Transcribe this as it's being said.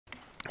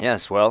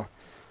Yes, well,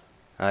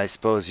 I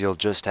suppose you'll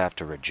just have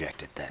to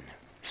reject it then.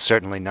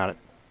 Certainly not.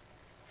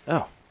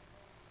 Oh.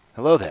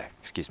 Hello there.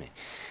 Excuse me.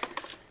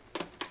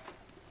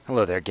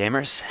 Hello there,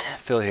 gamers.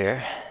 Phil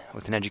here,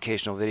 with an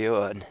educational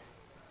video on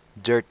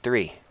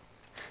DIRT3.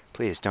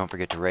 Please don't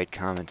forget to rate,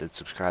 comment, and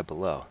subscribe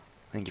below.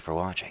 Thank you for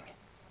watching.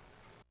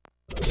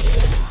 Dance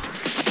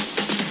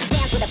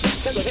with a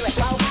beat till you hear it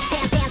flow.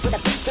 Dance with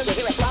a beat till you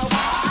hear it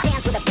flow.